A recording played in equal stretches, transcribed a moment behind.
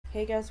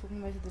Hey guys,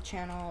 welcome back to the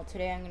channel.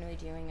 Today I'm going to be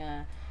doing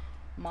a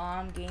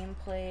mom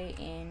gameplay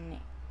in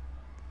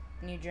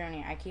New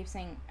Journey. I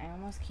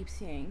almost keep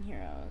saying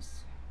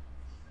heroes.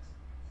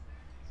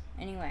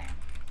 Anyway,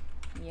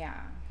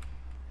 yeah.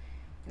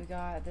 We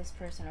got this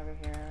person over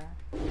here.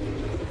 The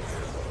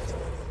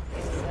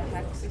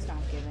hex is not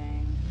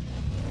giving.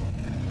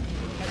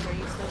 Guys, are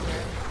you still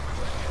here?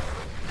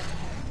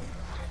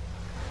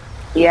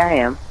 Yeah, I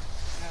am.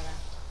 Okay.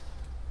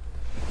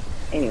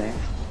 Anyway.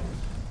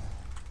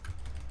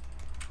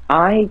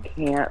 I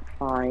can't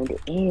find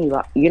any.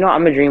 You know,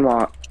 I'm a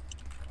dreamwalk.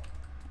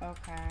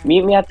 Okay.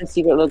 Meet me at the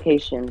secret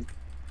location.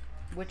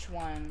 Which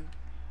one?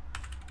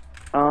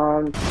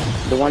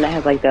 The one that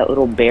has like that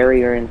little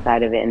barrier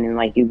inside of it, and then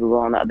like you go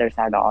on the other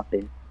side of the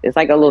office. It's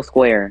like a little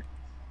square.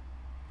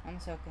 I'm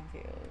so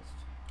confused.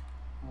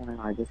 Oh my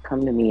god, just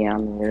come to me.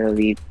 I'm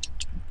literally.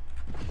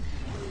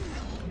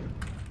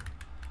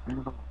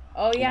 Oh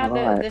Oh my yeah,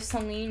 god. the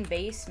Celine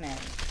basement.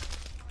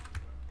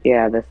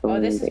 Yeah, that's the Oh,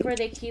 one this is thing. where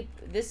they keep.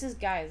 This is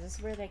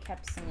where they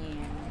kept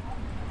Celine.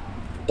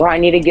 Bro, I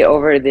need to get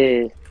over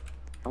this.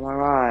 Oh my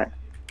god.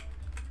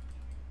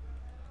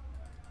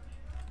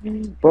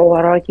 Bro,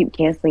 why do I keep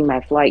canceling my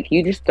flight? Can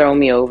you just throw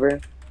me over?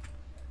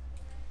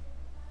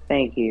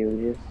 Thank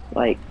you. Just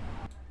like,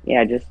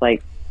 yeah, just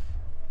like,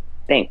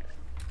 thanks.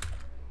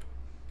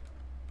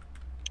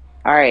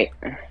 All right.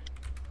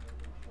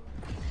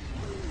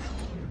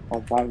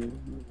 Oh,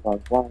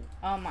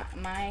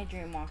 my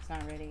dream walk's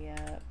not ready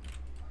yet.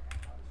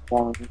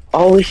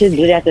 Oh, we should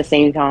do it at the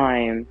same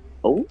time.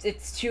 Oh,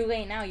 It's too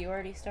late now. You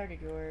already started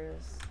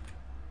yours.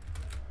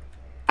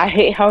 I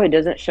hate how it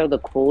doesn't show the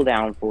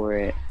cooldown for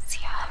it.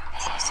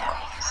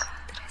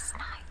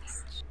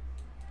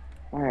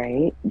 All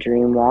right,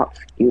 dream walks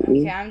Okay,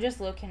 cutely. I'm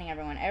just locating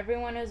everyone.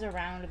 Everyone is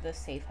around the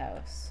safe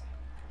house.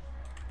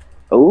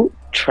 Oh,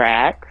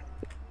 track.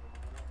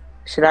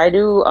 Should I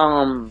do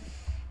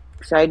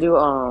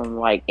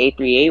like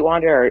 838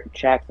 wander or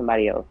track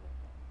somebody else?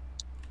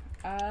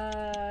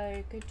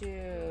 You could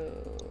do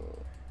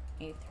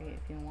A3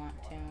 if you want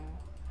to.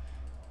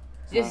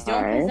 All Just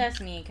don't right,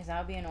 possess me, because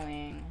that'll be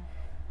annoying.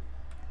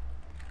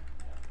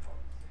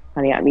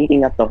 honey, I'm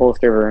eating up the whole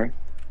server.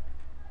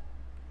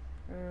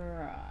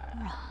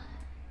 Right.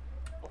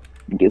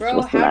 This Bro,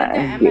 was how did the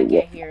nice. Emma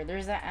get here?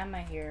 There's an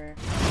Emma here.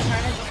 I'm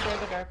trying to destroy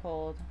the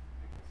Darkhold.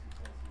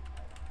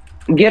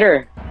 Get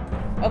her.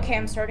 Okay,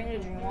 I'm starting to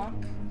dream walk.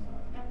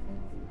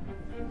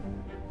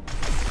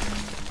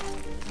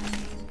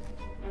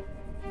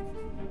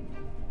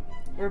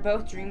 We're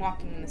both dream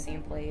walking in the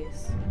same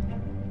place.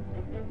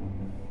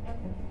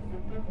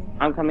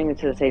 I'm coming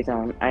into the safe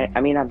zone.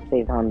 I mean not the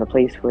safe zone, the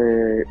place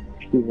where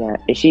she's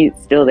at. Is she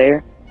still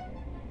there?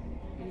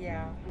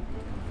 Yeah.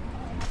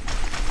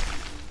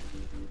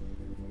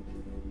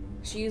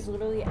 She's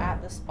literally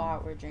at the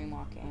spot we're dream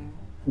walking.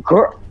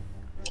 Girl,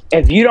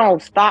 if you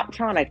don't stop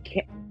trying to,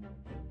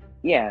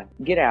 yeah,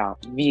 get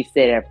out.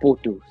 Visera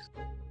putos.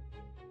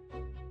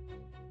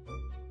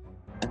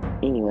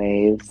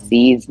 Anyways,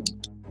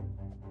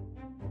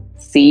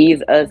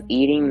 sees us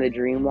eating the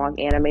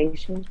dreamwalk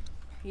animation.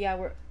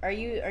 Yeah, are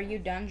you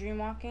done dream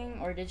walking,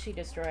 or did she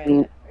destroy N-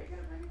 it?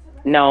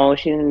 no,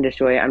 she didn't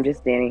destroy it. I'm just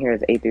standing here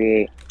as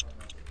 838.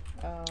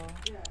 Oh.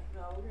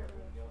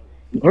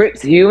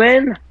 Grips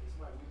human.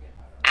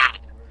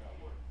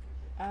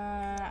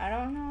 I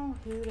don't know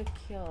who to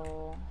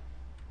kill.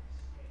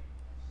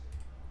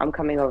 I'm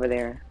coming over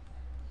there.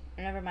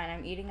 Never mind,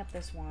 I'm eating up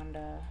this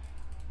Wanda.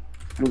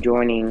 I'm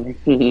joining.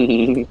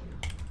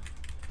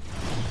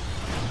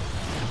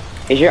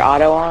 Is your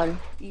auto on?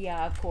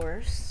 Yeah, of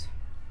course.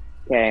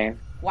 Okay.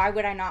 Why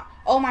would I not?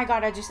 Oh my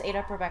god, I just ate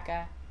up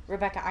Rebecca.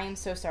 Rebecca, I am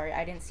so sorry.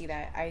 I didn't see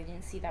that. I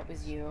didn't see that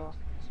was you.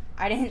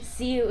 I didn't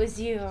see it was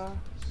you.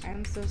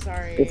 I'm so Is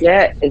sorry.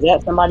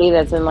 that somebody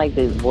that's in like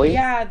this voice?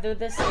 Yeah, they're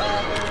the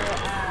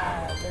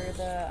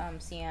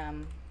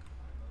CM.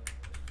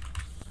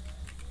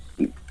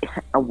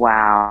 Oh,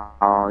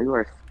 wow, you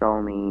are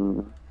so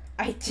mean.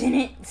 I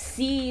didn't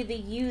see the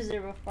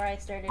user before I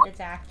started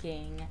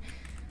attacking.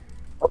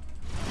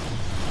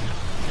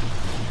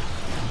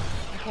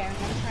 Okay, I'm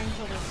gonna try and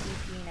kill their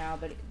CP now,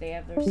 but they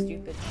have their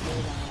stupid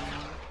shield on.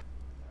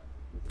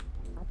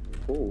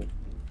 Cool.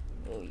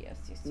 Oh yes,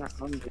 yes, I'm not yes, yes,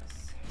 hungry.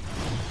 yes.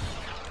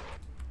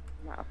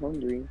 I'm not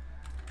hungry.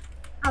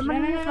 No, no,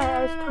 no, no,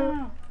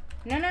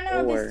 no, no, no,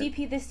 no, Or this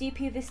DP, this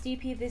DP, this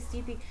DP, this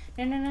DP.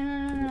 No, no, no,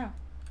 no, no, no.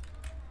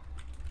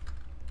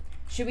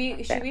 Should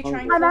we try and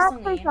hungry. kill I'm at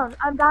Celine? zone.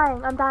 I'm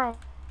dying. I'm dying.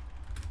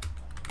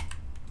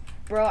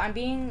 Bro, I'm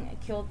being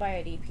killed by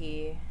a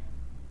DP.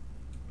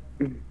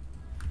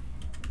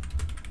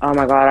 Oh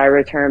my god, I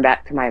returned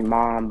back to my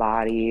mom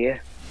body.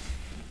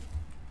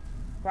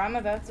 Bro, I'm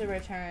about to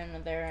return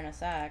there in a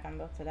sec. I'm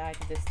about to die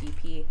to this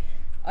DP.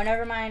 Oh,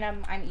 never mind.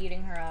 I'm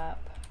eating her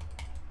up.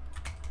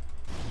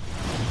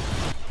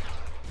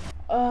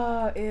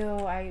 Oh,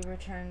 ew. I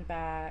returned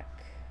back.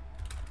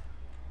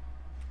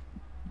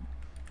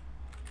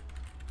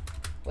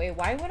 Wait,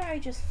 why would I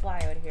just fly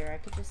out here? I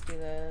could just do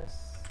this.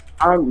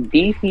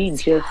 DP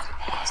just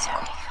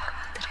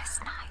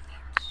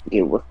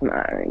Get what's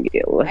mine.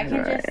 Get what's I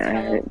can just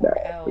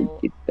teleport out.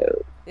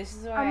 This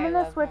is why I'm I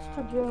gonna love switch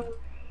to June.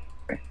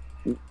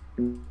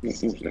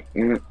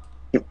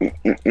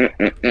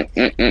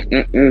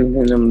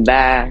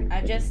 Bye.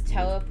 I just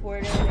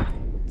teleported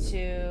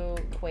to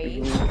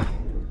Quake.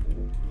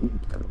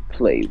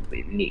 Play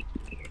with me.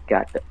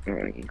 Got the.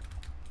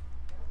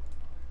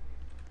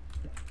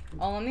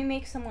 Oh, let me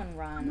make someone I'm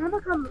run. gonna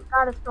become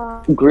God of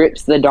Storm.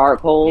 Grips the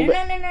dark hold. No.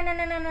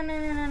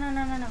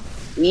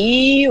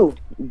 Ew.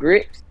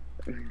 Grips.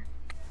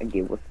 I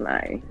get what's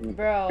mine.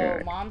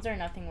 Bro, moms are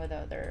nothing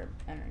without their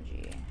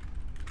energy.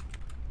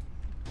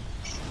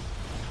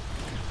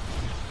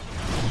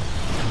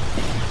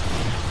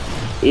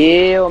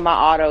 Ew, my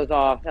auto's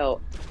off.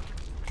 Help.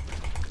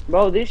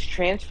 Bro, this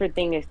transfer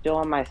thing is still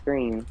on my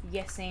screen.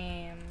 Yes,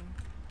 same.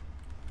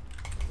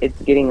 It's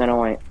getting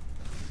annoying.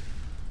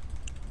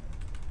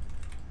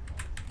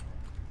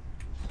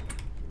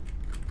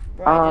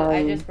 Bro,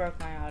 I just broke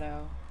my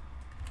auto.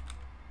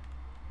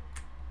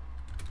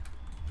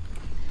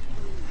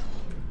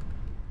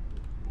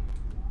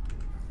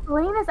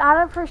 Celine is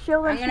out of her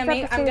shield and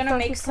I'm gonna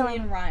make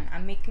Celine run.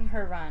 I'm making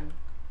her run.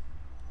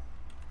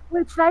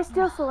 Wait, should I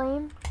steal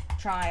Celine?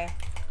 Try.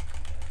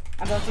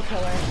 I'm about to kill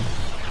her.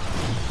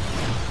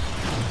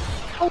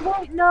 Oh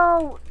wait,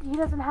 no. He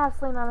doesn't have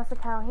Celine on this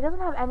account. He doesn't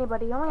have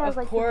anybody. He only has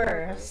like 2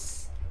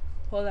 course.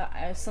 Hold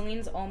on.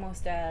 Celine's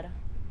almost dead.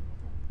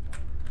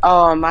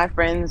 Oh, my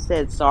friend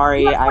said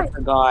sorry. I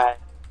forgot.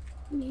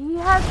 He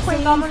has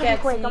Quake. I'm gonna be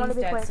Quake. I'm gonna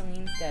be Quake.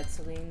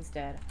 Celine's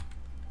dead.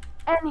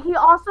 And he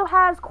also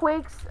has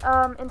Quake's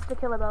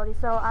insta-kill ability,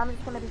 so I'm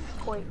just gonna be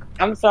Quake.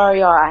 I'm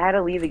sorry, y'all. I had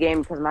to leave the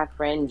game because my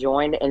friend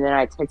joined, and then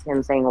I texted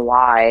him saying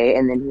why,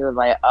 and then he was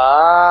like,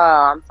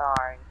 "Oh, I'm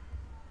sorry."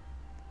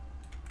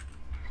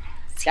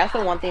 That's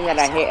the one thing that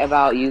I hate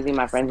about using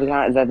my friend's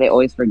account is that they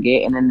always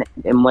forget, and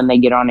then when they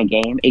get on a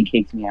game, it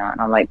kicks me out.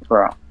 And I'm like,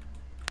 bro.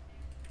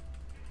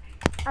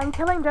 I'm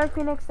killing Dark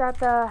Phoenix at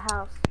the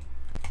house.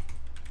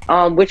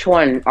 Which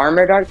one?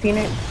 Armor Dark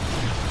Phoenix?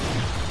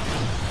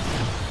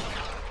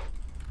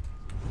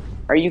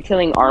 Are you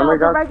killing Armor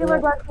Dark Phoenix?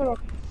 Regular Dark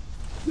Phoenix.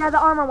 Yeah, the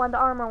armor one, the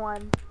armor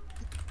one.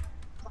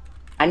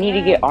 I need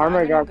to get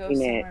Armor Dark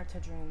Phoenix.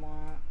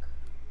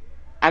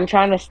 I'm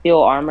trying to steal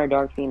Armor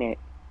Dark Phoenix.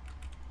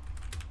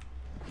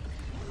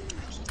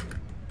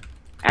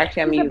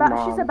 Actually, I'm using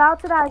Mom. She's about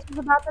to die. She's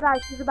about to die.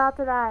 She's about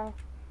to die.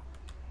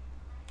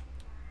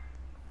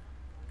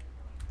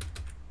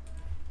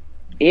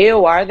 Ew,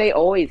 why are they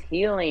always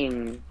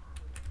healing?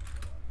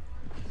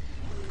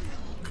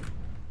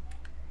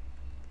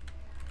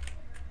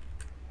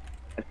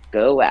 Let's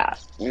go out.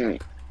 Bro,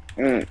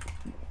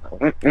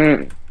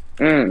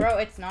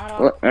 it's not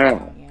off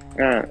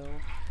yet.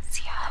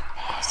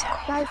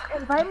 Guys,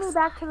 invite me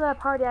back to the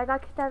party. I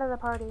got kicked out of the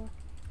party.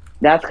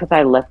 That's because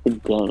I left the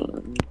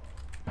game.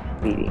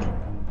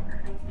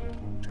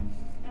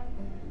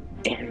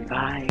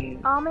 Invite.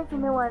 I'll make a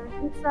new one.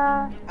 He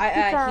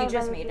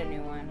just made a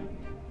new one.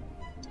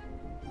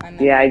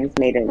 Yeah, I just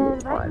made a new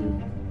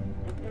one.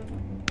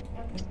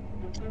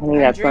 I think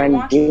that's what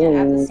I'm doing.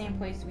 At the same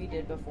place we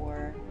did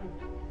before.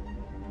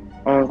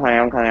 I'm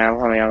coming.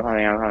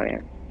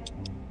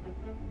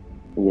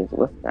 Yes,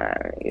 what's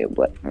that? Yeah,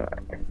 what?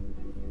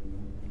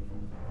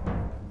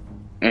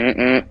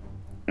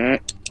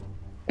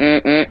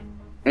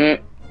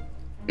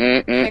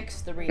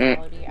 Fix the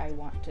reality I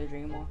want to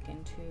dreamwalk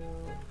into.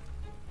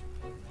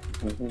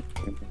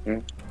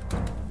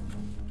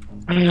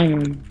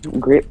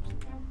 Grip.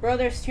 Bro,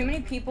 there's too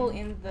many people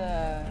in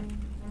the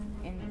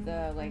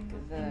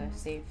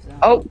safe zone.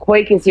 Oh,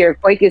 Quake is here.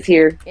 Quake is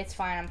here. It's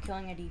fine. I'm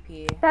killing a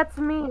DP. That's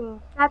me.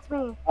 That's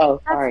me. Oh,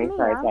 sorry.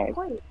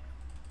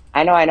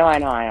 I know.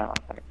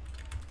 Sorry.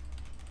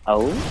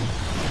 Oh.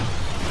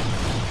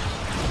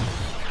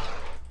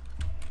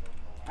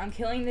 I'm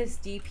killing this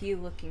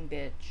DP looking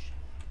bitch.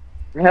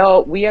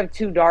 Hell, we have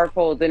 2 dark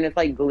holes and it's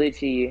like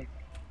glitchy.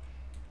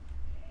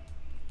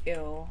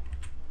 Ew.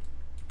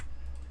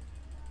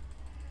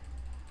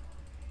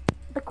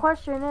 The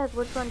question is,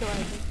 which one do I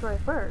destroy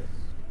first?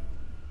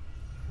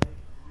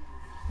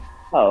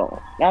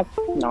 Oh, that's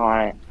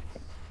not.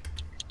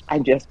 I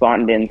just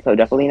spawned in, so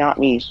definitely not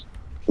me.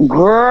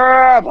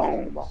 Grab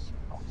on.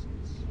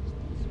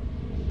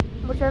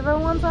 Whichever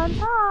one's on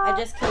top. I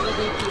just killed a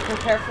DP.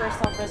 Prepare for a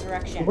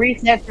self-resurrection.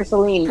 Reset for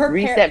Celine.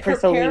 Reset for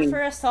Celine. Prepare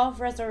for a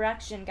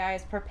self-resurrection,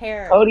 guys.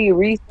 Prepare. Cody,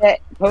 reset.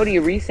 Cody,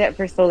 reset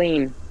for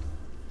Celine.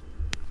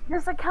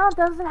 This account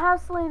doesn't have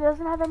Celine. It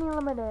doesn't have any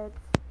limited.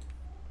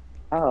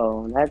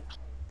 Oh, that's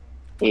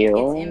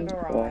ew. It's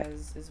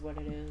Emberize is what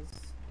it is.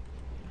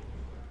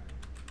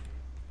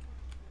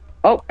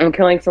 Oh, I'm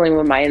killing Celine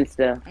with my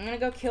Insta. I'm gonna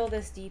go kill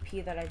this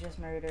DP that I just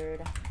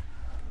murdered.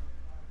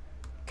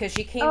 Cause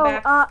she came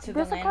back to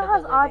the land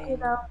of the living.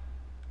 Though.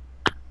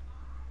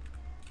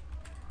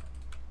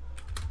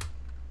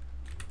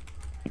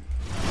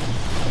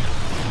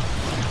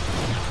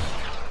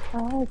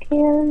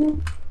 Okay.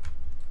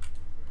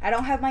 I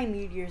don't have my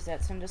meteors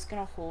yet, so I'm just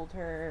gonna hold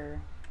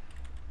her.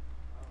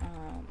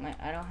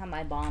 I don't have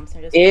my bomb, so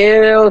I just.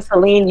 Ew,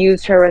 Celine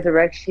used her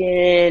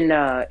resurrection.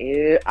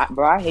 Ew.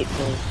 Bro, I hate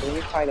Celine.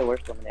 Celine's probably the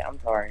worst one in it. I'm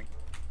sorry.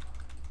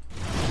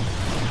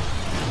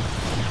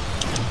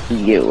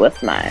 You,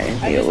 what's mine?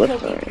 I You, just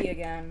what's killed DP mine?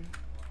 again.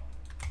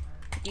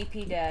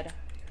 DP dead.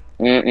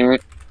 Mm-mm.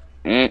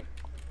 Mm.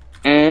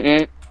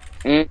 Mm-mm.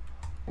 Mm.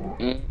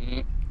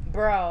 Mm-mm.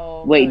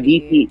 Bro, Wait,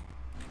 Cody. DP.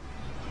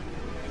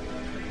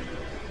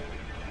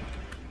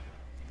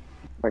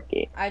 Work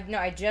it.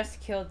 I just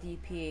killed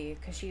DP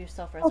because she was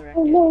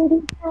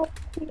self-resurrected.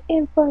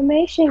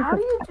 Information. How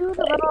do you do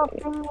the little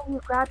thing when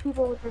you grab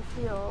people with your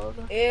shield?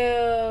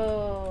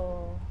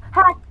 Ew.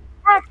 Hex!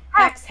 Hex!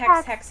 Hex, Hex!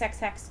 hex, hex, hex,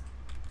 hex.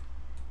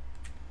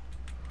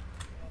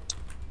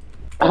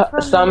 It's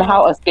from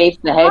Somehow the... escapes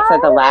the hex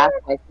at the last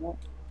second.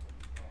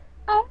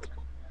 I'm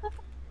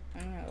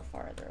gonna go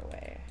farther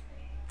away.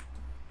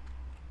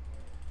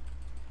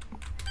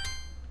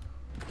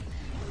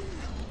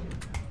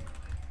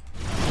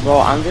 Bro,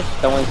 I'm just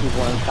throwing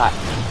people inside.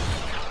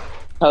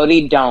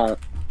 Cody, don't.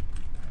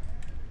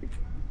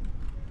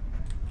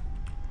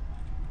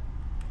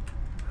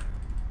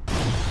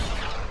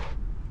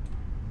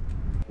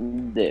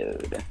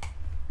 Dude.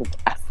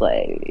 I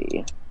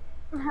say.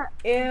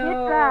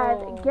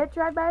 Ew. Get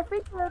dragged by a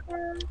freak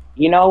worker.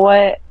 You know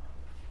what?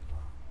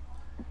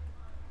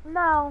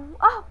 No.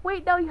 Oh,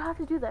 wait, no, you have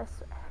to do this.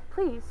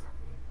 Please.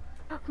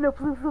 No,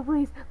 please,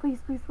 please, please,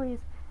 please, please.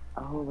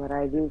 Oh, but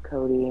I do,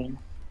 Cody.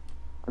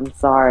 I'm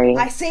sorry.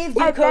 I saved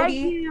you, I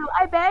Cody. beg you.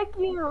 I beg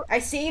you. I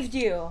saved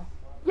you.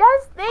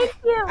 Yes, thank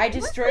you. I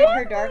destroyed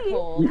her dark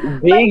hold.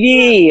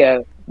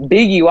 Biggie!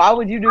 Biggie, why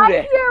would you do My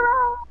that?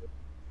 hero.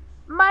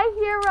 My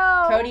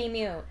hero. Cody,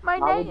 mute. My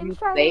Why knight would in you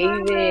shining save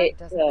armor. it?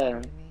 Doesn't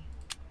matter to me.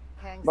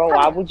 Bro,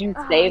 why would you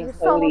save you're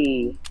so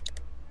Cody?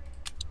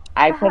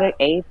 I could have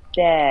aced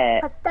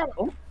that. pathetic.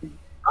 Oh.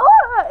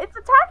 Oh, it's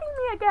attacking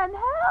me again.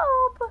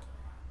 Help.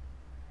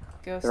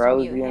 Ghost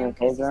Throws mute you him in the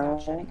because he's face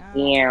not zone? shutting up.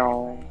 Yeah.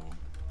 Anyway.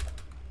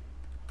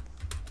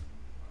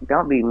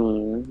 Don't be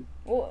mean.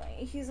 Well,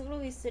 he's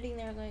literally sitting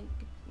there like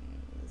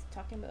he's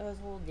talking about his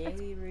whole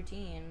daily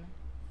routine.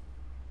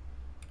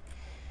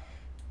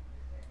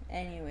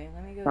 Anyway,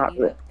 let me go Not eat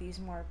good. up these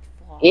more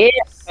flops. Yeah,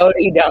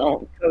 Cody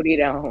don't. Cody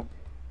don't.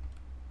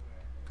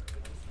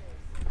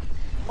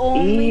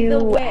 Only the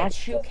Ew,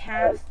 witch who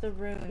casts the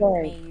rune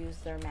Sorry. may use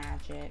their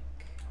magic.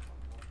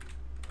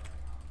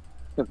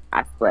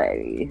 I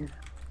swear.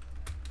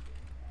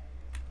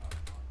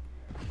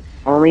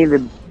 Only the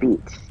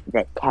bitch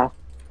that casts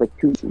the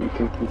coochie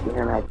can teach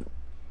her magic.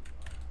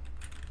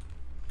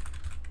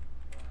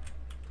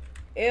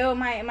 Ew,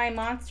 my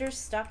monster's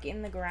stuck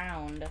in the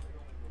ground.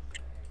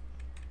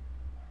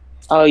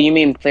 Oh, you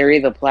mean Clary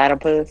the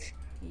platypus?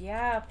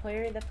 Yeah,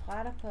 player the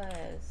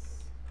platypus.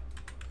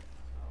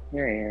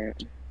 Here.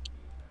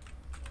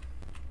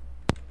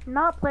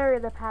 Not Larry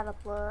the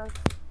platypus.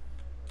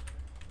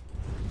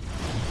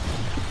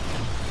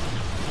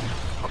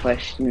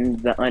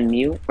 Questions the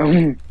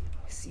unmute.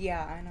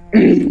 Yeah, I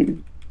know.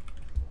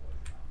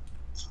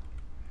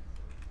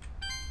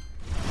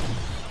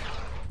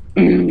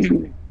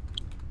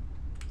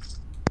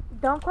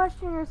 Don't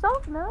question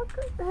yourself, Nook.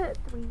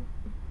 3.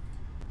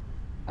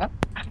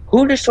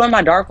 Who destroyed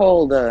my dark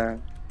hold? Y'all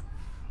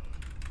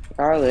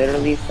are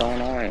literally so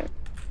annoying.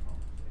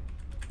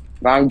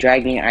 But I'm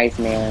dragging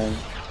Iceman.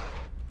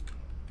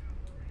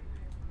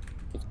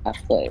 I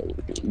say,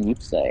 you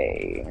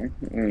say.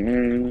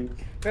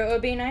 But it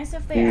would be nice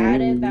if they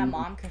added that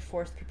mom could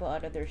force people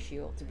out of their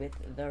shields with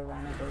the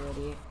run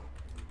ability.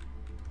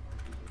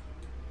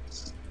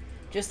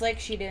 Just like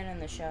she did in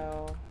the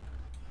show.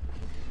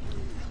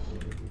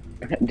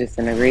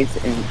 Disintegrates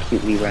and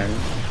cutely runs.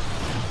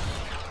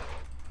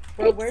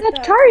 Bro, where'd It's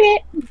a the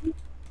target!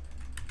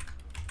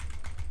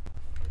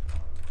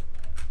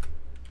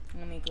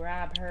 Let me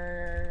grab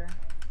her.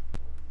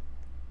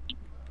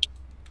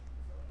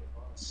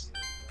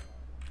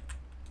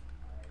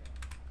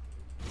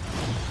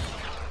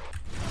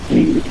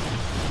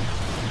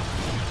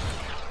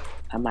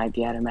 I might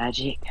be out of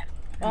magic.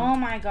 Oh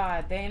my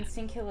god, the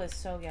instant kill is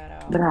so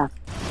ghetto. Bra.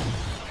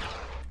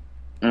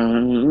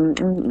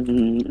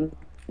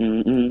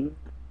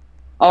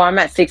 Oh, I'm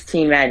at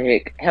 16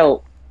 magic.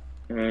 Help.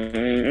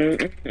 I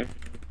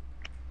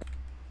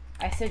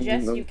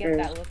suggest you get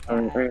that looked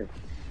at.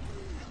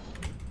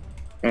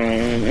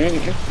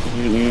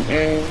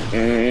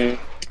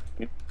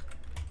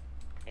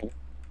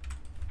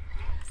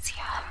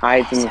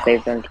 Hides in the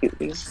safe zone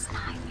cutely.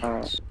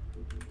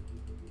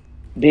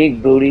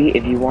 Big booty,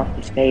 if you want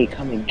to stay,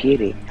 come and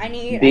get it. I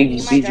need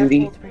my dark Judy.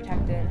 hold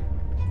protected.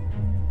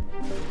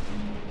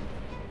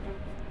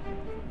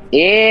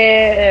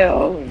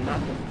 Ew, not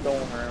the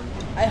storm.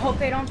 I hope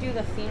they don't do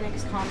the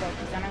Phoenix combo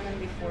because then I'm gonna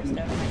be forced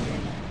out of my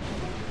dream.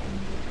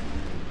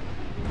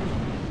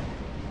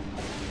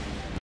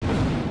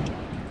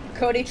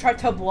 Cody tried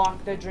to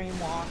block the dream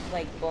walk,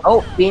 like book.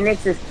 Oh,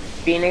 Phoenix is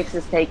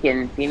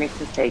taken. Phoenix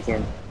is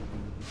taken.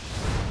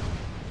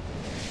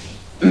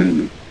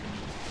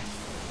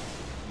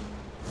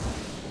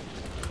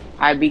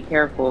 I'd be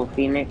careful.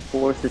 Phoenix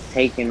Force is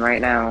taken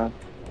right now.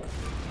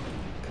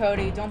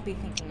 Cody, don't be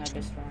thinking of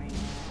destroying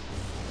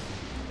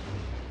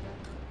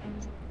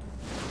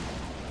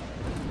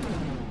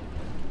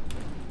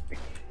it.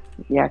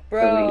 Yeah,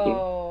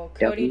 Bro,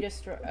 Cody Don't-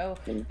 destroy. Oh,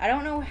 I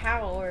don't know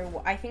how, or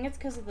I think it's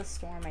because of the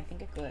storm. I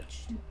think it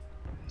glitched.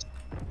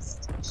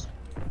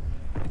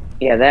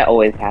 Yeah, that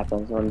always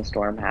happens when the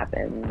storm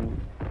happens.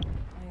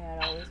 Yeah,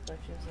 it always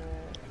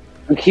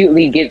glitches it.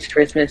 Cutely gets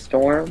Christmas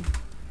storm.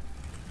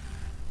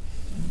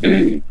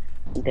 Dang,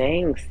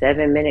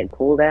 7-minute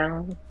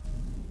cooldown.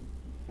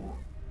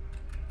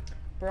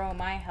 Bro,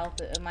 my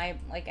health,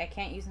 like, I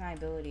can't use my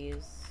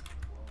abilities.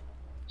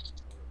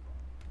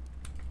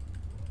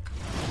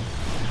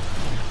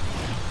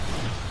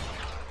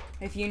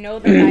 If you know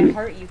them by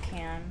heart, you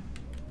can.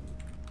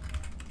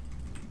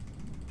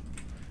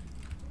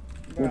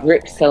 Bro.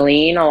 Rip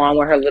Celine along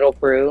with her little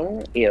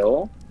crew.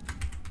 Ew.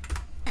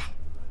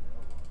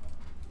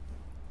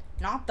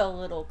 Not the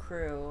little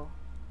crew.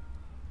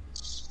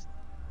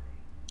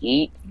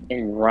 Eat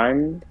and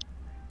run.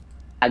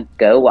 I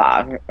go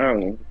off.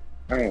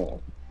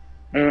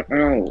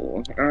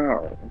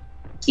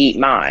 Eat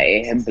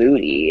my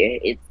booty.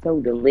 It's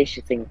so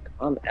delicious and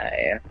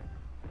comedy.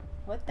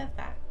 What the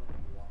fuck?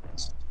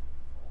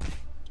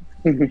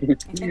 I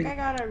think I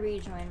gotta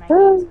rejoin. My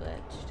game's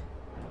glitched.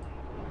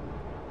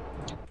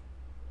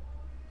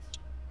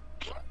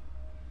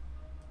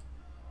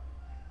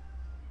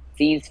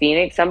 Sees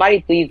Phoenix.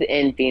 Somebody please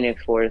end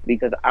Phoenix for us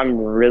because I'm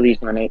really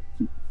trying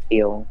to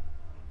heal.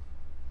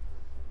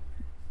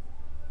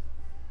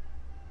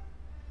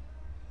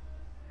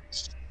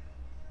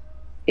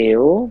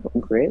 Ew,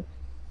 grip.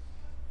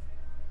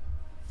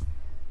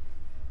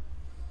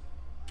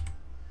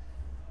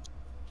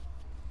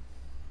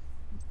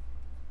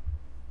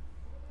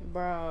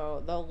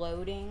 Bro, the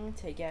loading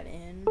to get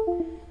in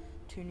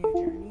to New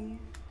Journey.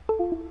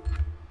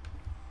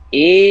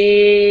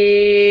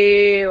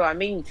 Ew, I'm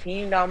being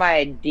teamed on by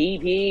a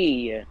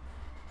DP.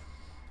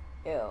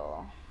 Ew.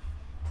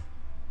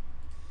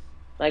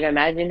 Like,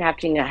 imagine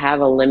having to have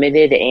a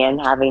limited and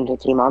having to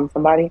team on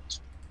somebody.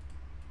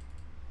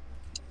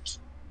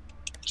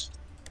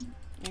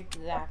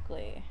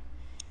 Exactly.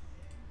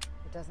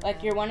 It doesn't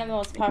Like, you're matter. one of the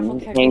most powerful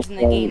Mhm. characters in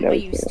the Thank game, you,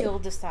 but you too. still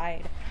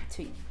decide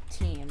to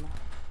team.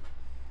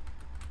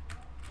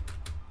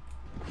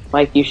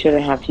 Like, you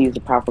shouldn't have to use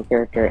a powerful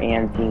character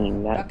and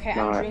team. That's Okay, I'm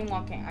not.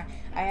 dreamwalking.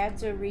 I had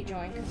to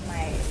rejoin because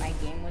my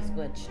game was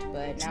glitched,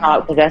 but now Stop,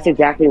 I'm because that's dreamwalking.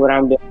 exactly what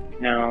I'm doing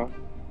now.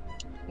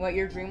 What,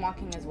 you're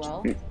dreamwalking as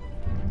well?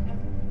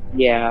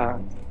 Yeah,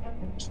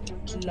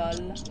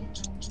 Lol.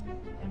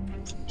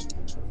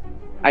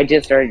 I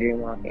just started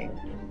dreamwalking.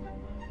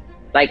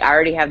 Like, I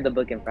already have the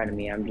book in front of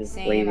me. I'm just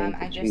Same, waiting to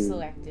I just choose.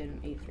 selected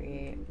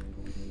 838.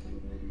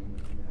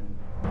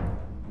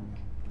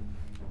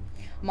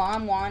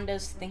 Mom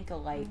Wanda's think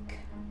alike.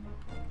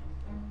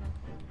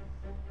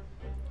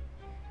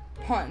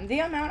 The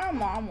amount of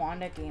Mom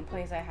Wanda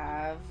gameplays I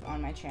have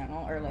on my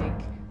channel are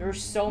like,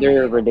 there's so many.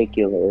 They're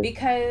ridiculous.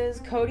 Because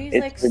Cody's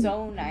It's like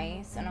so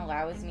nice and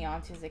allows me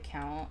onto his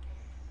account.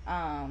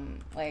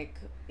 Like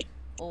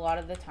a lot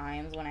of the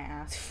times when I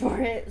ask for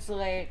it, so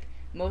like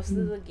most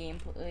of the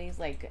gameplays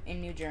like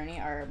in New Journey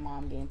are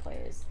mom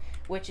gameplays,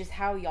 which is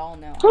how y'all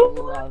know I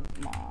love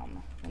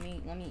mom. Let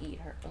me eat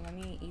her. Let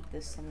me eat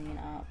this Celine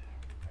up.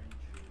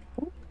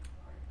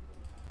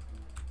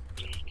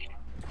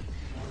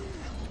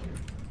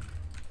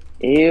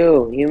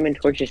 Ew, Human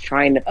Torch is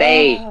trying to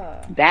fade.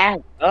 Back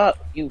up,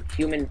 you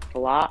human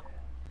flop.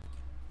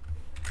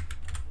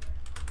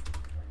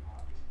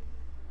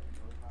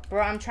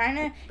 Bro, I'm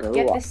trying to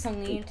get this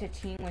Celine to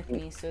team with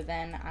me, so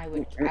then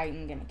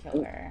I'm gonna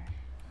kill her.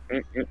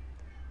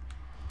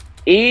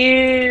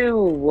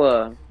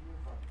 Ew.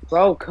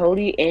 Bro,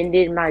 Cody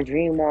ended my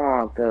dream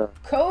walk.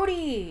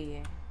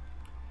 Cody!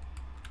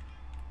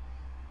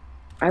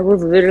 I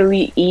was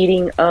literally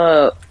eating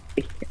up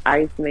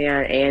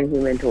Iceman and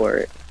Human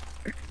Torch.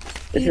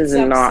 This is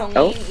not.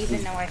 Celine,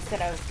 even though I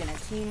said I was gonna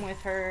team with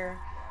her.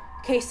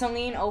 Okay,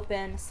 Celine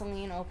open.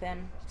 Celine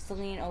open.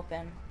 Celine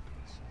open.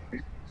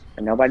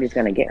 Nobody's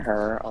gonna get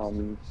her.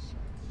 And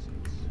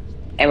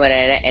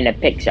in a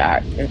pick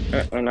shot.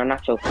 I'm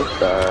not your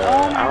sister.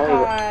 Oh my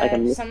god!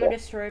 Like Someone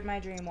destroyed my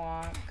dream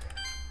walk.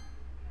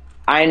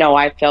 I know.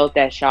 I felt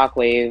that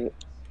shockwave.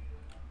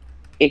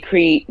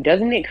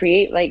 Doesn't it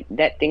create like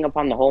that thing up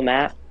on the whole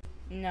map?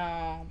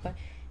 No, but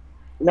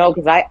No,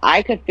 because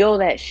I could feel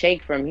that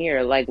shake from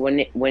here. Like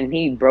when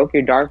he broke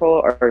your dark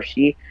hole or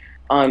she,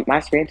 my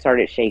screen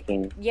started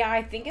shaking. yeah,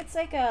 I think it's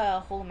like a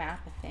whole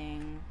map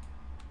thing.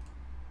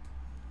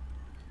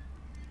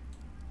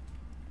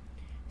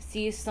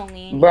 See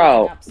Celine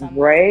Bro, eating up someone.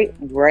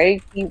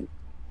 break.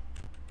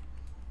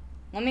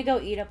 Let me go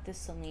eat up this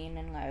Celine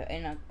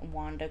in a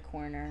Wanda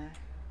corner.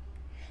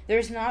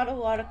 There's not a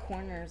lot of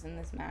corners in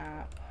this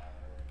map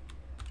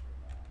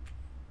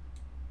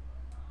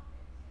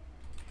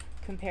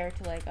compared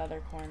to like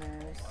other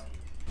corners.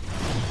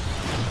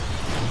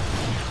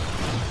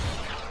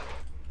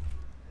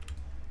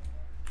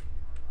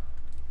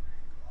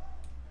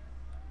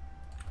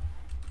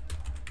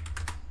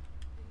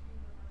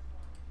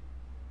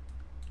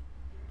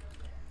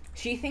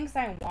 She thinks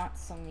I want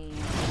Celine.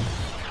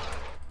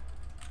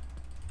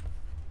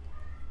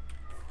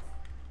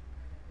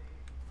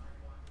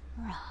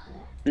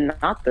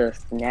 Not the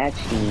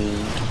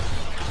snatching.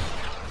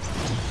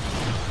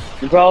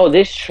 Bro,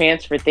 this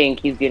transfer thing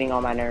keeps getting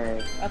on my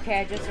nerves.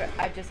 Okay,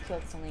 I just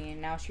killed Celine.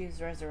 Now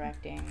she's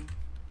resurrecting.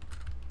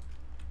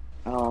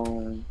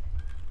 Um.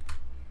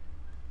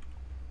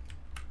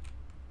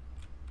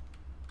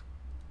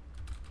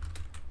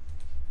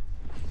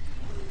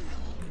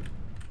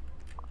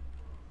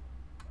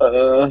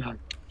 I'm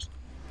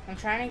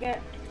trying to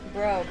get...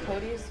 Bro,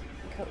 Cody's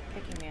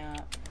picking me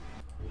up.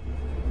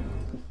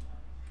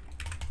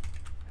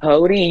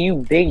 Cody, you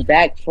big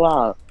back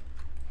flop.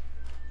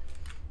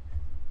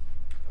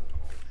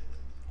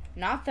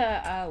 Not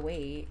the,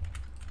 wait.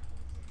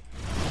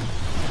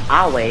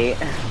 I'll wait.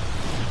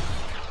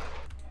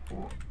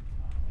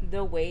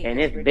 The wait And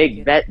is it's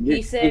ridiculous. big bet.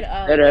 He said,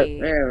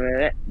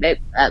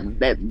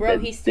 wait. Bro,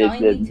 he's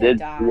telling me to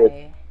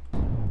die.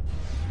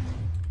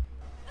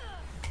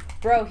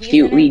 Bro, he's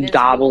Shoot, an we invisible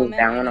gobble woman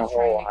down and a he's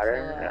whole trying to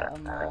water. kill a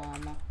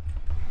mom.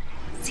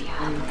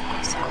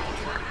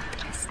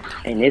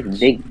 And this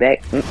big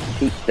back,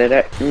 she said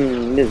that,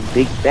 this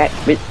big back,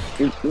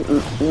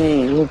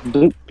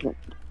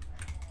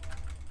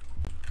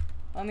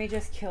 Let me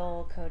just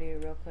kill Cody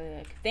real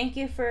quick. Thank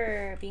you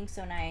for being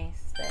so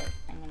nice, but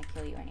I'm gonna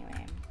kill you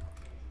anyway.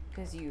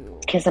 Because you...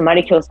 Can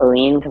somebody kill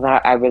Celine?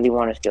 Because I really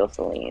want to steal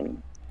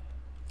Celine.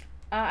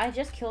 I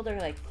just killed her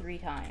like 3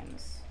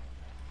 times.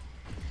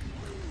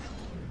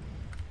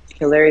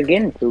 Kill her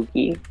again,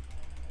 Pookie.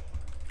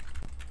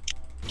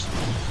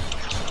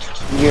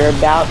 You're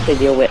about to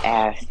deal with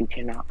ass. You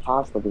cannot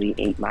possibly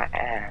eat my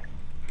ass.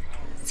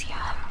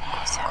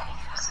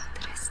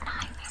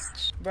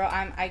 Bro,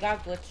 I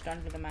got glitched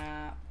under the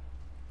map.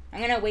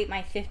 I'm gonna wait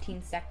my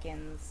 15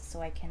 seconds so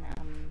I can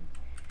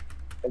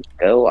Let's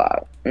go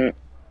up. I'm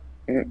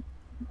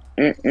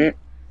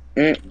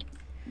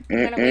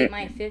gonna wait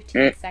my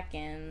 15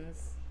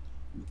 seconds.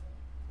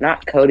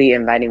 Not Cody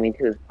inviting me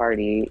to his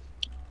party.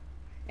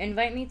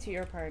 Invite me to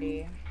your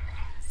party.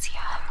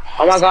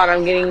 Oh my god,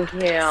 I'm getting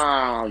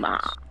killed.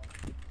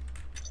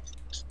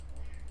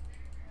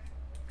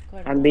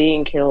 I'm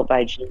being killed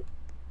by G.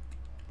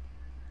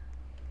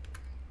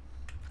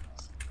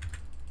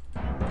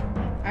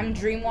 I'm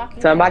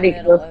dreamwalking. Somebody in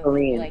the middle kill of,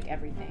 Celine. like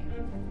everything.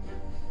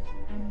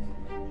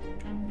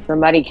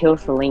 Somebody kill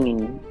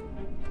Celine.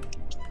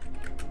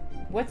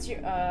 What's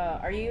your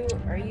are you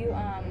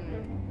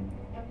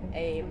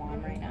a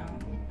mom right now?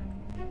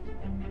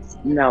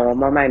 No,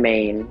 I'm on my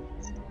main.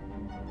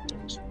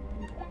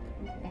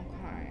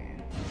 Okay.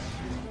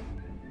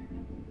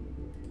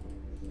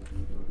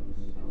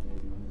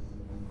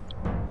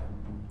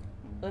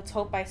 Let's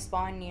hope I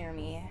spawn near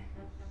me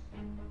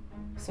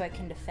so I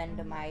can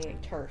defend my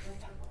turf.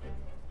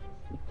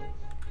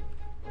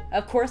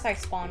 Of course I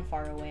spawn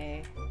far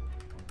away.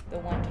 The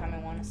one time I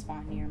want to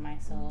spawn near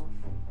myself.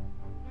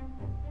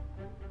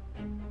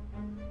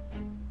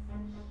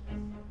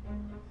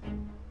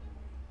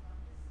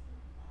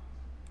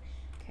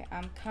 Okay,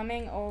 I'm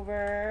coming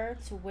over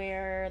to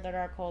where the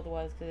dark hold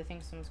was because I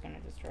think someone's gonna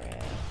destroy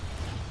it.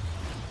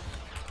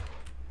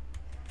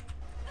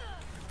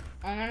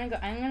 I'm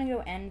gonna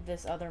go end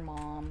this other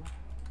mom.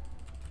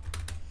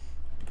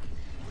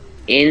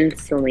 In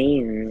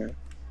Celine.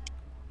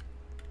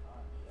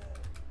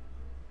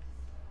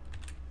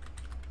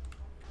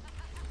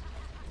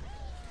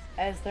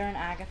 Is there an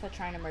Agatha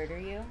trying to murder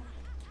you?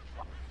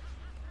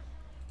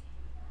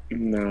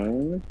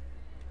 No.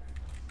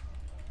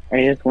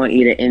 I just want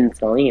you to end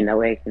Celine, that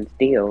way I can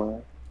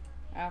steal.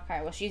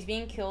 Okay, well she's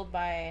being killed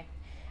by...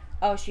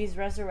 Oh, she's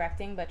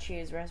resurrecting, but she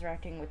is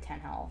resurrecting with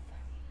 10 health.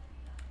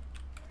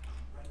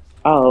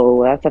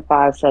 Oh, that's a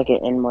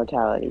 5-second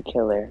immortality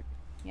killer.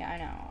 Yeah, I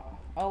know.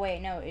 Oh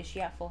wait, no, is she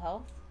at full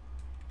health?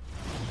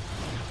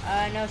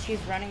 No,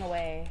 she's running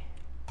away.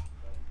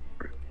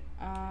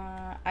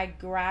 I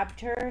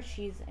grabbed her.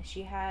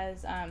 She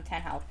has 10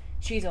 health.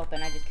 She's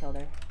open. I just killed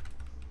her.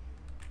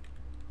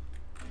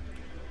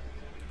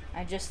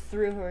 I just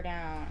threw her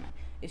down.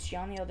 Is she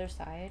on the other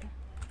side?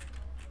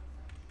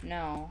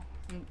 No.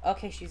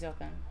 Okay, she's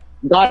open.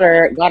 Got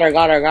her.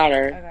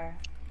 Okay.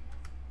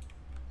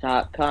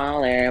 Top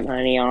collar,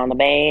 money on the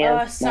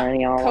band,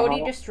 money on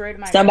Cody destroyed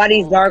my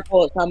Somebody's dark dark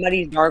hold.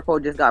 Somebody's dark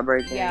hold just got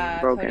broken.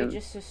 Yeah, broken. Cody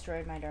just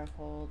destroyed my dark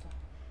hold.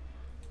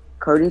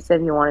 Cody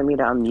said he wanted me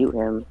to unmute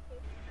him.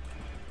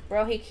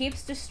 Bro, he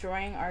keeps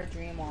destroying our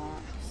dream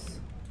walks.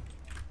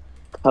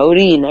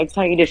 Cody, next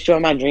time you destroy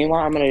my dream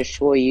walk, I'm gonna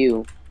destroy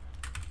you.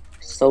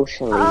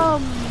 Socially.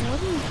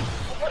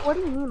 What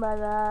do you mean by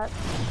that?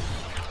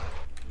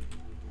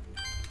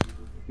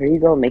 Here you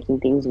go, making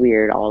things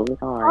weird all the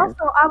time.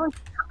 Also,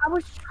 I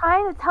was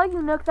trying to tell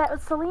you, Nook,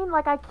 that Celine,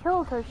 like, I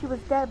killed her. She was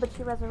dead, but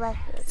she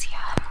resurrected.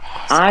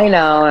 I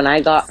know, and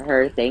I got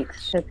her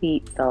thanks to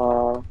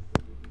pizza.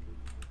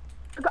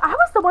 I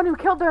was the one who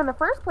killed her in the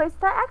first place.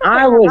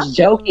 I was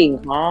joking.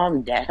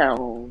 Calm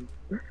down.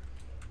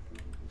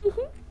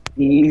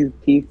 These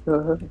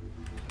pizza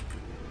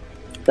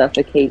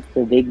suffocates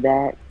the big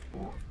back.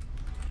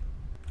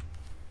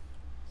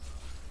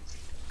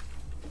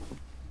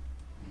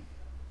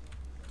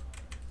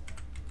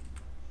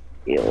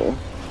 Ew.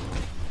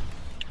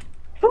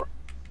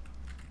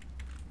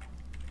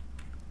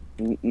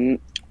 Mm-mm.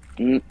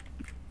 Mm-mm.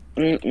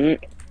 Mm-mm.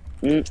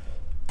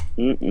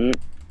 Mm-mm.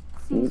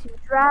 Sees you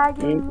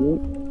dragging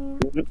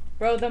Mm-mm. me.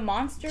 Bro, the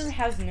monster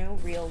has no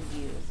real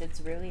use.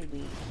 It's really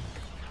weak.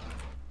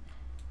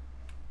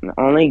 The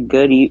only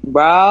good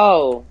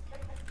bro.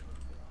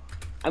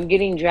 I'm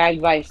getting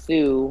dragged by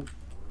Sue.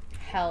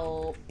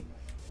 Help.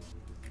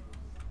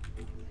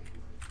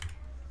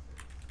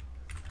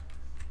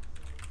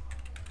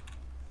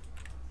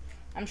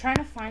 I'm trying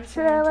to find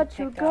Should I someone to let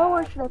you pick go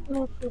or up. should I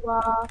finish you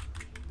off?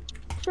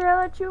 Should I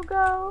let you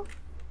go?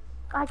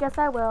 I guess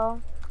I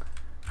will.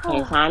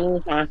 Hey,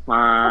 Shiny,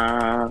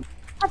 Shine.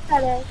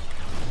 Pathetic.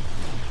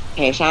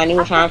 Hey, Shiny,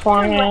 I can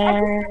hear you.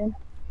 Shine.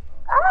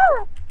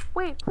 Ah!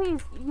 Wait,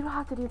 please. You don't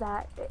have to do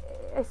that.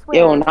 I Ew,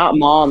 swear. not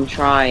mom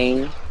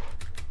trying.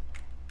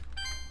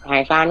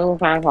 Hey, Shiny,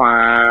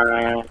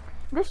 Shine.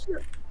 This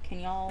shield, Can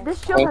y'all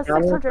this shield Hey, stop? has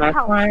Shiny, 600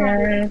 health. She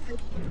won't be able Shine. to.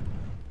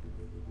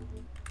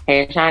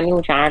 Hey,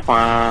 Shiny, Shine.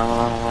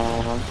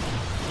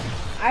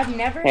 I've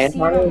never Hey,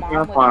 seen a Shiny,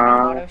 mom without an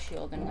Shine. auto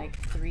shield in like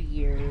 3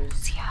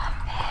 years.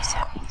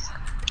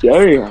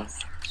 Yeah.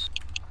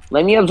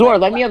 Let me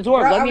absorb. Let me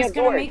absorb. Bro, Let I me was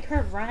gonna absorb. make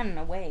her run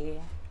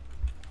away.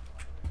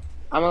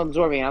 I'm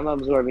absorbing. I'm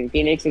absorbing.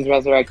 Phoenix is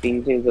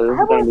resurrecting too, so this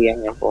I is gonna was, be a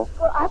handful.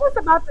 well, I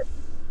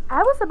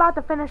was about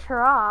to finish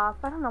her off.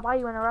 I don't know why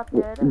you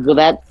interrupted. Well,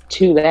 that's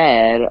too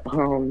bad.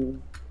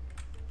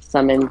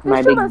 Summoned This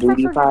my shield big has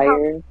booty 600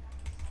 health. fire.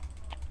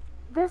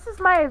 This is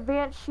my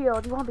advanced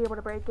shield. You won't be able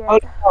to break Oh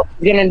it. no,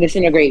 it's gonna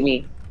disintegrate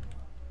me.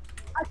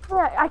 I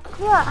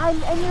can't. I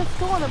need a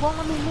stone. It won't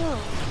let me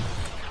move.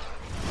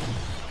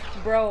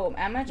 Bro,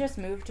 Emma just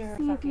moved to her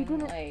See, if you fucking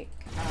didn't. like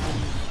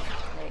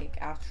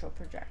astral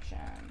projection.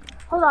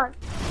 Hold on.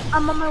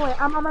 I'm on my way.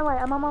 I'm on my way.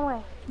 I'm on my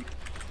way.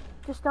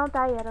 Just don't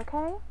die yet,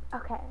 okay?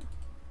 Okay.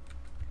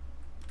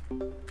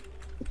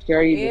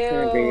 Sure, you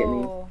disintegrated me.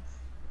 Ew.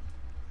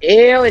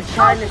 Ew, it's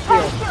trying to Oh,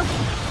 steal.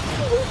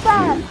 Who's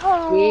that?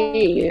 Oh.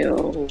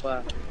 Ew.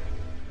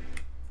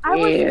 I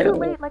was too Ew.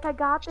 late. Like, I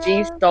got there. She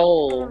And it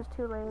stole. was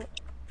too late.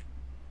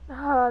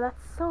 Oh,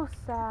 that's so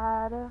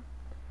sad.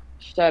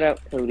 Shut up,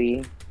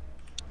 Cody.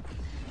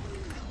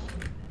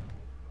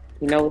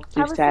 You know what's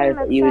too I was sad saying is that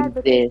that's you sad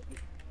because exist.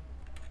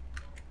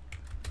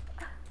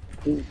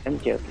 I'm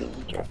joking.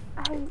 I'm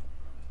joking.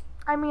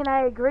 I mean,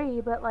 I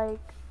agree, but like,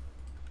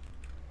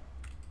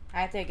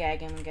 I had to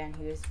gag him again.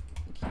 He was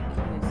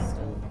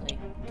still like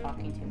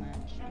talking too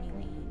much.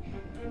 Anyway.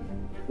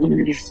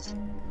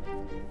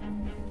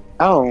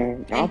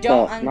 Oh, And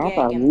don't not ungag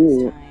that him this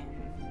mute. time.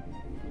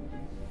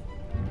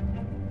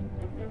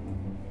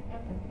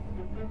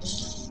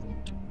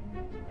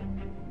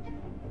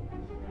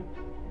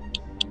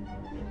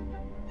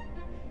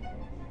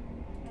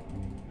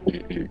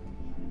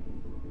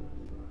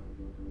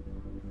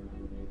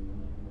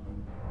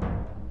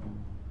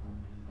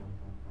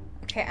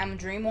 Okay, I'm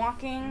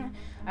dreamwalking.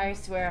 I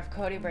swear if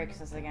Cody breaks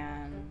this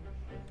again.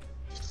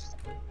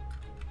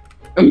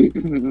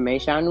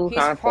 He's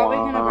probably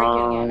gonna break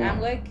it again.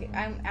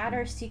 I'm at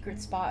our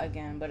secret spot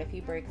again, but if he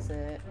breaks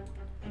it.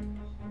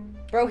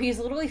 Bro, he's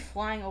literally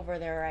flying over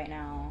there right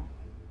now.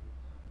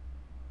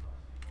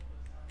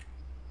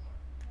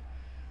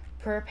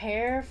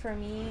 Prepare for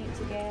me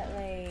to get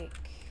like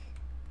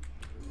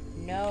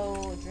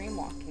no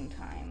dreamwalking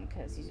time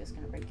because he's just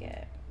gonna break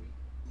it.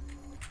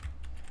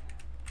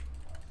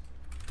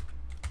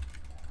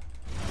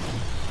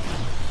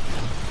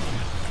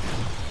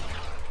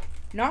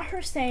 Not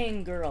her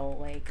saying girl,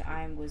 like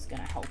I was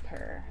gonna help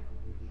her.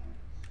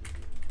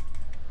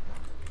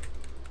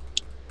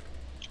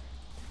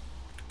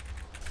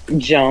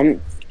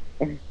 Jump.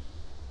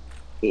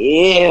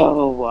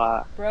 Ew.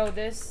 Bro,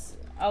 this...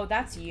 Oh,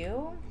 that's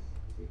you?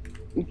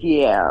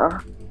 Yeah.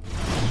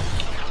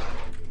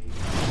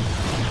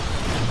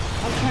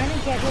 I'm trying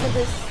to get rid of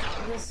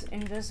this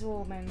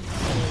invisible man's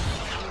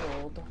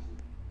shield.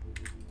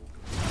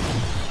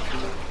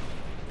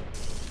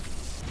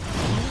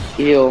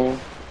 Ew.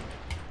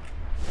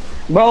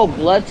 Bro,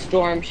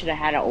 Bloodstorm should have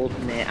had an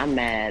ultimate. I'm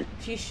mad.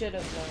 She should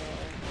have though.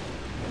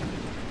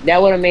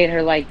 That would have made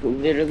her like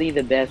literally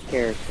the best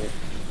character.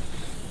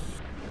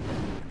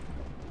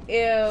 Ew.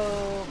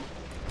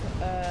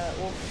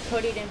 Well,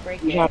 Cody didn't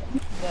break Yeah. it,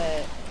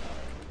 but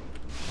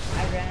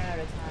I ran out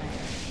of time.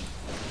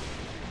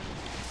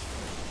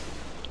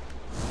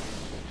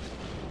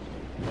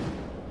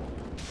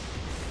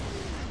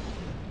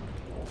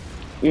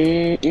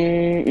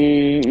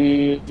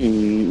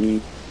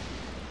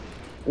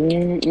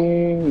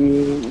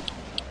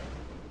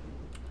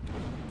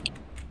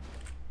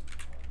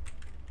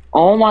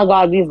 Oh my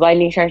god, these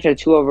lightning strikes are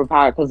too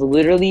overpowered. Because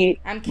literally,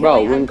 I'm bro,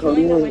 killing when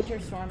Cody the was... winter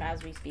storm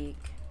as we speak.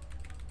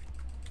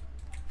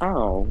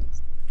 Oh.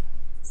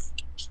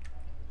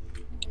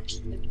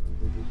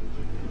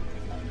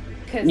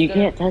 You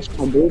can't touch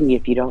my booty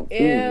if you don't see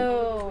me.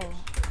 Ew.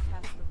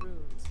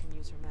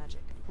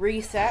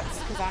 Resets,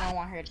 because I don't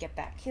want her to get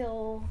that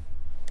kill.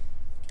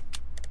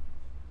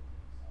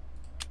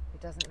 It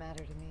doesn't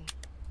matter to me.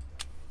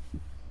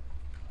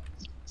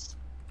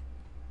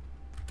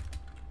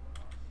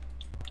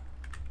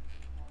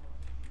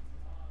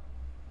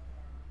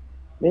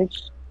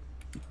 Bitch.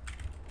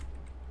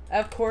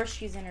 Of course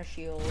she's in her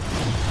shield.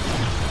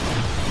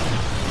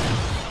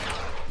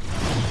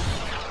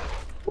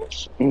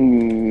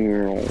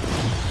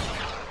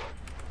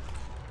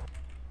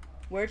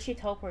 Where'd she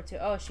teleport to?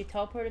 Oh, she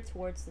teleported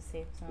towards the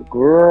safe zone.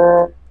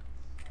 Girl.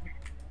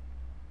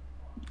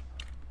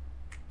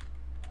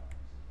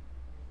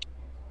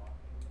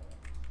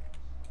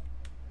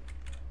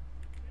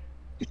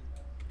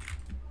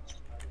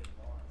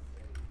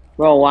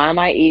 Bro, why am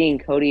I eating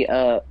Cody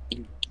up?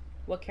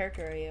 What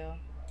character are you?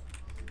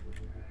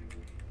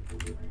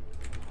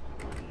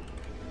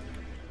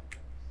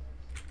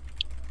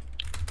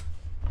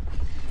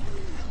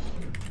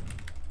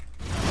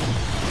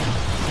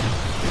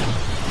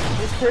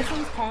 This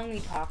person's calling me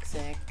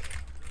toxic.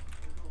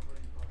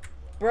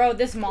 Bro,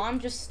 this mom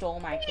just stole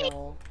my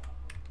kill.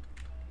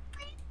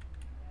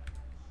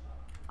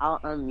 I'll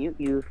unmute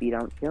you if you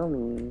don't kill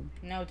me.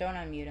 No, don't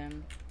unmute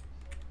him.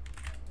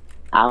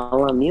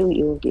 I'll unmute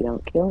you if you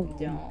don't kill me.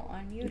 Don't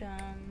unmute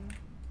him.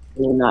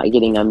 You're not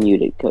getting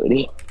unmuted,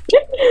 Cody.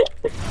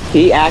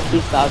 He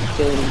actually stopped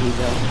killing me,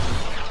 though.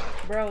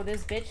 Bro,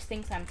 this bitch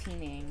thinks I'm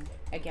teaming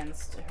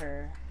against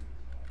her.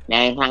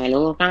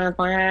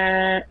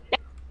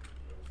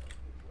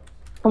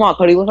 Come on,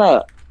 Cody, what's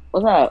up?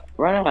 What's up?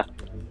 Run up.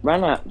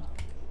 Run up.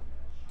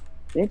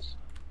 Bitch.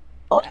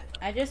 Oh.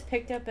 I just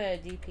picked up a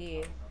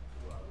DP.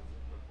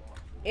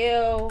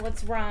 Ew,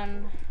 let's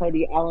run.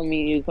 Cody, I'll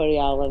unmute you. Cody,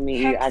 I'll unmute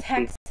you.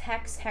 Hex.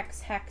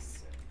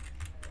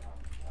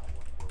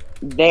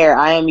 There,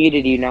 I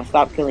unmuted you. Now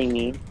stop killing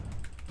me.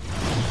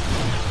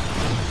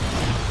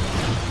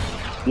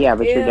 Yeah,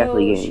 but you're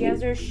definitely getting she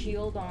has her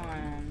shield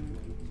on.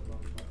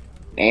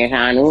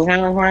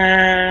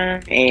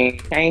 Bro,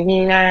 Can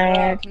you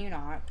not,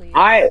 please?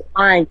 Alright,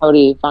 fine,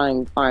 Cody.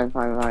 Fine. Fine,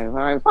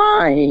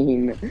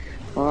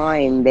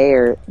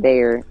 there.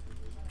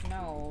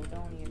 No,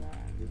 don't even.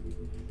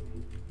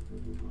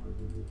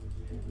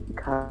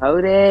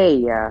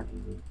 Cody.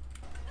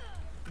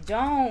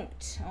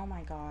 Don't. Oh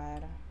my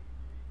god.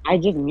 I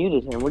just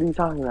muted him. What are you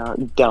talking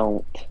about?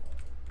 Don't.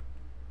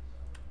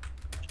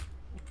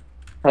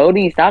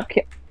 Cody, stop.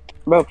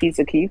 Bro,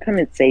 Pizza, can you come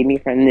and save me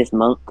from this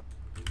monk?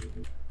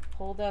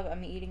 Hold up,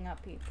 I'm eating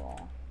up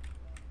people.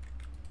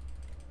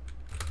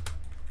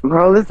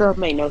 Bro, this doesn't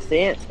make no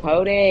sense.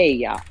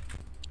 Cody.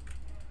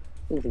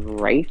 This is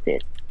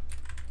racist.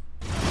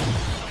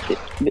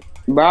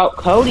 Bro,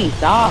 Cody,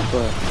 stop.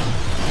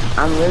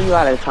 I'm really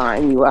out of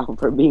time you out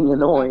for being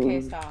annoying.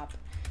 Okay, stop.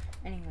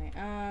 Anyway,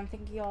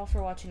 thank you all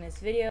for watching this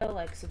video.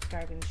 Like,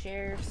 subscribe, and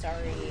share.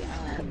 Sorry,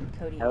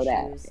 Cody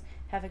issues.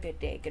 Have a good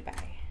day. Goodbye.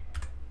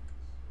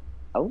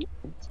 Oh.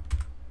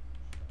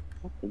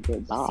 That's a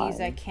goodbye. Sees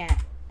I can't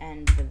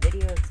end the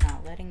video. It's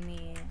not letting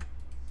me.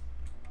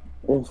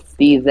 It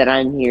sees that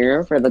I'm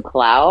here for the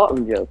clout.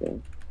 I'm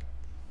joking.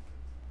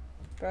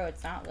 Bro,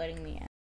 it's not letting me end.